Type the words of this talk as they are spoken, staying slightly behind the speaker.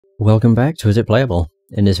Welcome back to Is It Playable?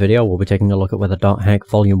 In this video we'll be taking a look at whether .hack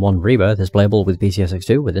Vol.1 Rebirth is playable with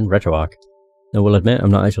PCSX2 within RetroArch. Now we'll admit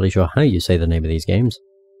I'm not actually sure how you say the name of these games.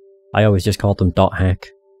 I always just call them .hack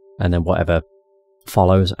and then whatever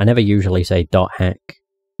follows. I never usually say .hack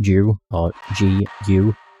Jew or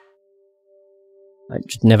GU. I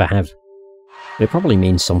just never have. It probably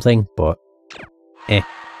means something, but eh.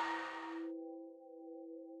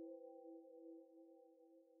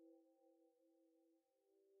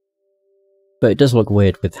 But it does look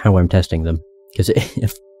weird with how I'm testing them, because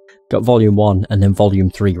it got Volume 1 and then Volume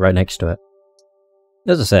 3 right next to it.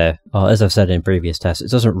 As I say, or as I've said in previous tests,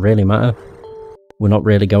 it doesn't really matter. We're not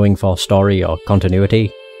really going for story or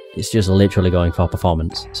continuity, it's just literally going for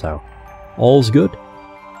performance, so all's good.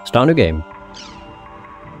 Start a new game.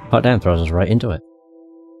 Hot damn throws us right into it.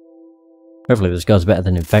 Hopefully this goes better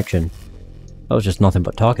than Infection. That was just nothing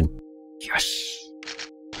but talking. Yes!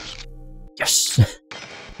 Yes!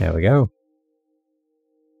 There we go.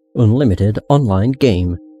 Unlimited online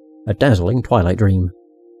game. A dazzling twilight dream.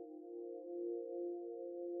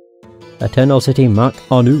 Eternal City Mark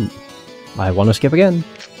Anu. I wanna skip again.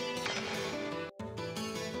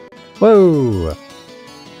 Whoa!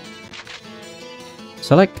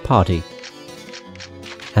 Select party.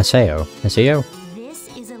 Haseo. Haseo?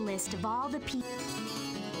 This is a list of all the people.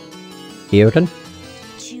 Eoten?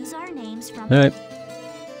 Choose our names from. Alright.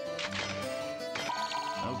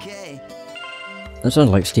 Okay. That sounds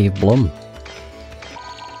like Steve Blum.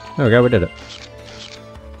 There we go, we did it.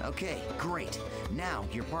 Okay, great. Now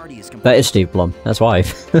your party is complete. That is Steve Blum, that's why.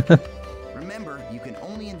 Remember, you can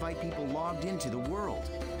only invite people logged into the world.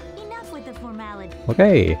 Enough with the formality.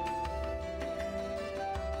 Okay.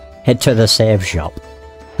 Head to the save shop.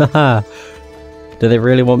 Haha. Do they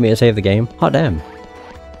really want me to save the game? Hot damn.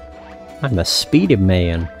 I'm a speedy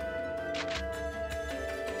man.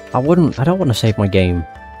 I don't want to save my game.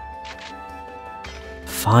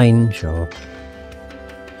 Fine, sure.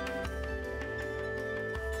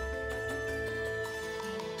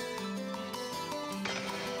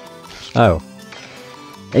 Oh.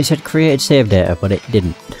 It said created save data, but it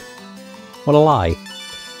didn't. What a lie.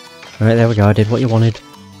 Alright, there we go, I did what you wanted.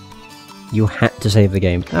 You had to save the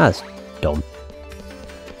game. That's dumb.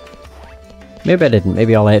 Maybe I didn't,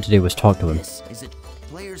 maybe all I had to do was talk to him. This is it.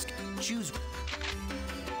 Players can choose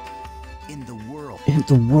in the world. In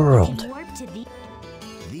the world. Warp to the.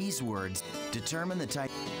 These words determine the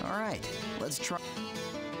type. Alright, let's try.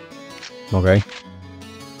 Okay.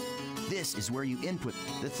 This is where you input.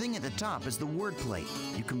 The thing at the top is the word plate.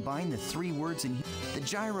 You combine the three words in here. The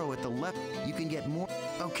gyro at the left, you can get more.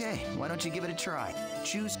 Okay, why don't you give it a try?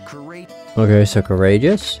 Choose courage. Okay, so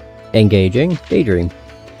courageous, engaging, daydream.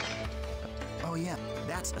 Oh yeah,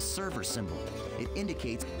 that's a server symbol. It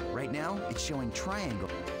indicates, right now, it's showing triangle.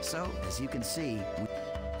 So, as you can see,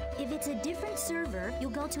 If it's a different server,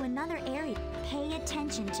 you'll go to another area. Pay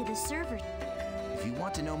attention to the server. if you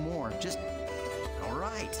want to know more, just...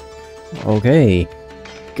 Alright. Okay.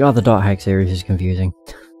 God, the .hack series is confusing.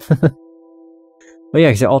 Well, yeah,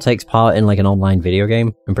 because it all takes part in like an online video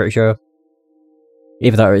game, I'm pretty sure.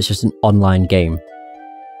 Either that or it's just an online game.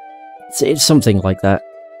 It's something like that.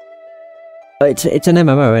 It's an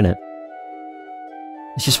MMO, isn't it?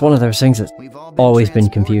 It's just one of those things that's We've all always been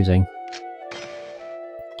transported. confusing.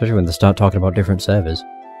 Especially when they start talking about different servers.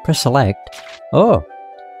 Press select. Oh!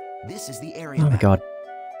 This is the area Oh my map. god.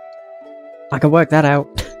 I can work that out.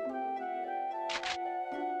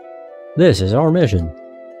 This is our mission.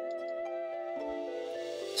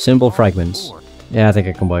 Symbol fragments. Four, Yeah, I think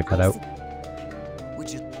I can work that out.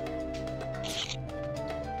 which is...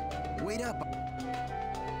 Wait up.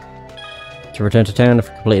 To return to town to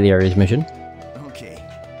complete the area's mission. Okay.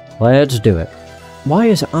 Let's do it. Why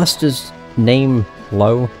is Asta's name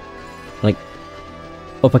low? Like,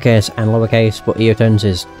 uppercase and lowercase, but Eoten's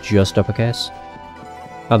is just uppercase?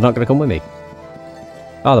 Oh, they're not gonna come with me.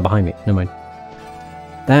 Oh, they're behind me. Never mind.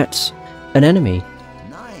 That's an enemy.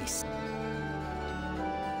 Nice.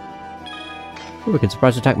 Oh, we can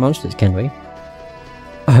surprise attack monsters, can we?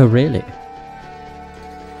 Oh, really?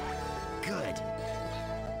 Good.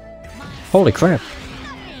 Holy crap.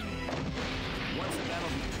 Once the battle...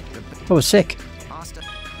 The That was sick. Asta...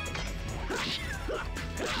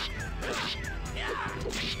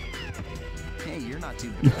 Hey, you're not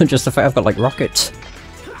too... Just the fact I've got like rockets.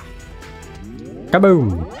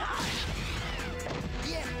 Kaboom!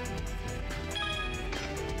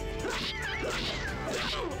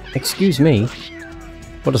 Excuse me.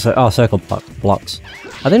 What is it? Oh, circle blocks.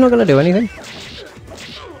 Are they not going to do anything?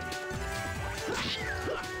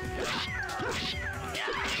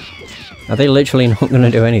 Are they literally not going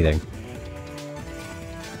to do anything?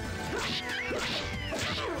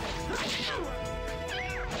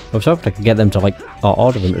 I was hoping I could get them to, like, or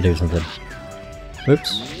order them to do something.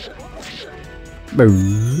 Whoops.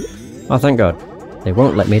 Boo. Oh, thank God. They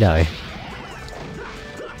won't let me die.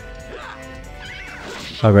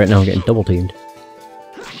 Oh, great, now I'm getting double teamed.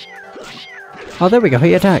 Oh, there we go,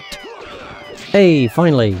 he attacked! Hey,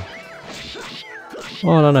 finally!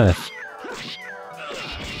 What on earth?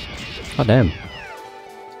 Oh, damn. You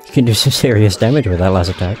can do some serious damage with that last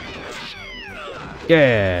attack.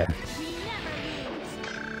 Yeah!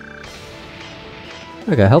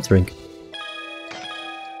 Okay, health drink.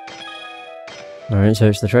 Alright,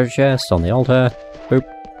 search the treasure chest on the altar. Boop.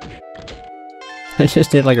 I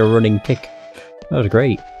just did like a running kick. That was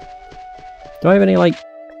great. Do I have any, like,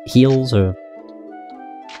 heals or...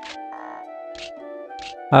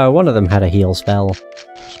 Oh, one of them had a heal spell.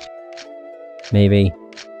 Maybe.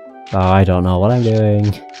 Oh, I don't know what I'm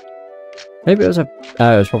doing. Maybe it was a...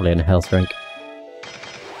 Oh, it was probably in a health drink.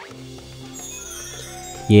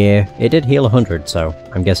 Yeah, it did heal 100, so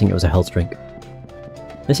I'm guessing it was a health drink.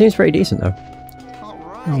 It seems pretty decent, though.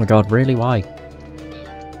 Oh my god, really? Why?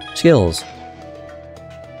 Skills.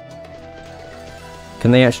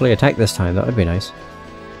 Can they actually attack this time? That would be nice.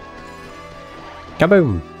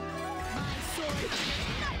 Kaboom!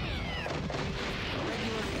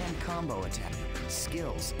 Regular and combo attack.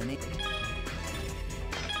 Skills and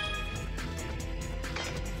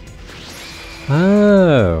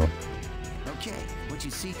Oh! okay, what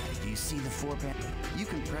you see? Do you see the 4-pan? You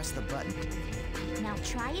can press the button. Now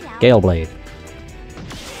try it out. Gale Blade.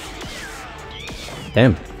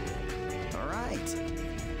 Damn. Alright.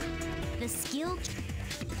 The skill.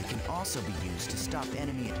 It can also be used to stop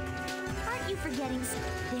enemy. Aren't you forgetting?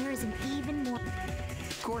 There is an even more.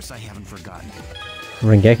 Of course I haven't forgotten.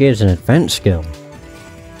 Rengeki is an advanced skill.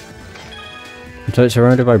 So it's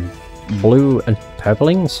surrounded by blue and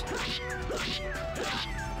purplings?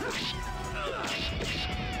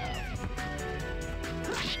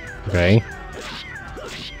 Okay.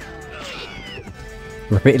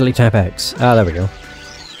 Repeatedly tap X. Ah, there we go.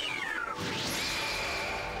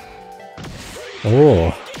 Oh.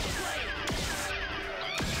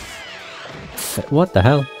 What the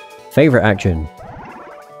hell? Favorite action.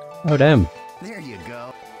 Oh, damn. There you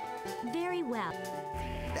go. Very well.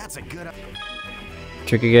 That's a good...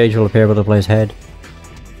 Trigger gauge will appear with the player's head.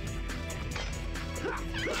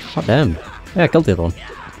 Oh, damn. Yeah, I killed the other one.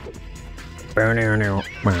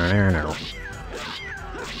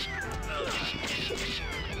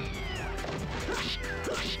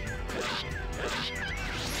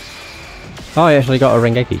 Oh, I actually got a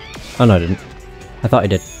Rengeki. Oh no, I didn't. I thought I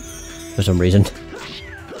did. For some reason.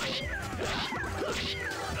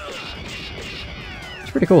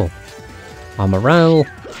 It's pretty cool. Our morale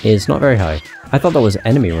is not very high. I thought that was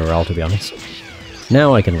enemy morale, to be honest.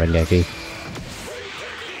 Now I can Rengeki.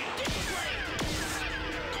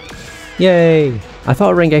 Yay! I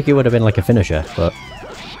thought Rengeki would have been like a finisher, but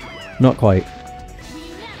not quite.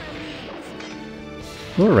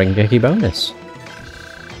 Oh, Rengeki bonus.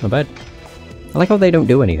 Not bad. I like how they don't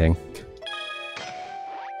do anything.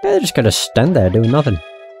 Yeah, they're just gonna stand there doing nothing.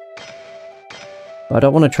 But I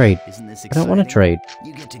don't want to trade. Isn't this I don't want to trade.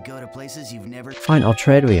 You get to go to places you've never... Fine, I'll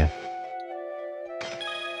trade with you.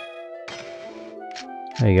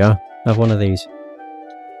 There you go. Have one of these.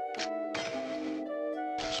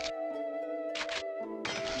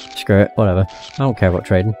 Screw it, whatever. I don't care about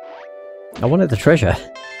trading. I wanted the treasure.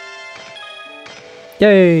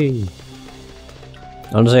 Yay!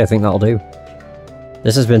 Honestly, I think that'll do.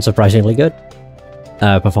 This has been surprisingly good,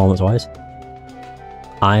 performance-wise.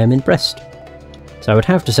 I am impressed. So I would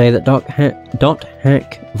have to say that Dot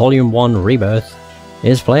Hack Volume 1 Rebirth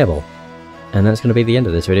is playable. And that's going to be the end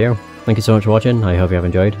of this video. Thank you so much for watching, I hope you have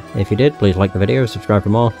enjoyed. If you did, please like the video, subscribe for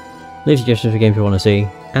more, leave suggestions for games you want to see,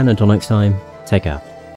 and until next time, take care.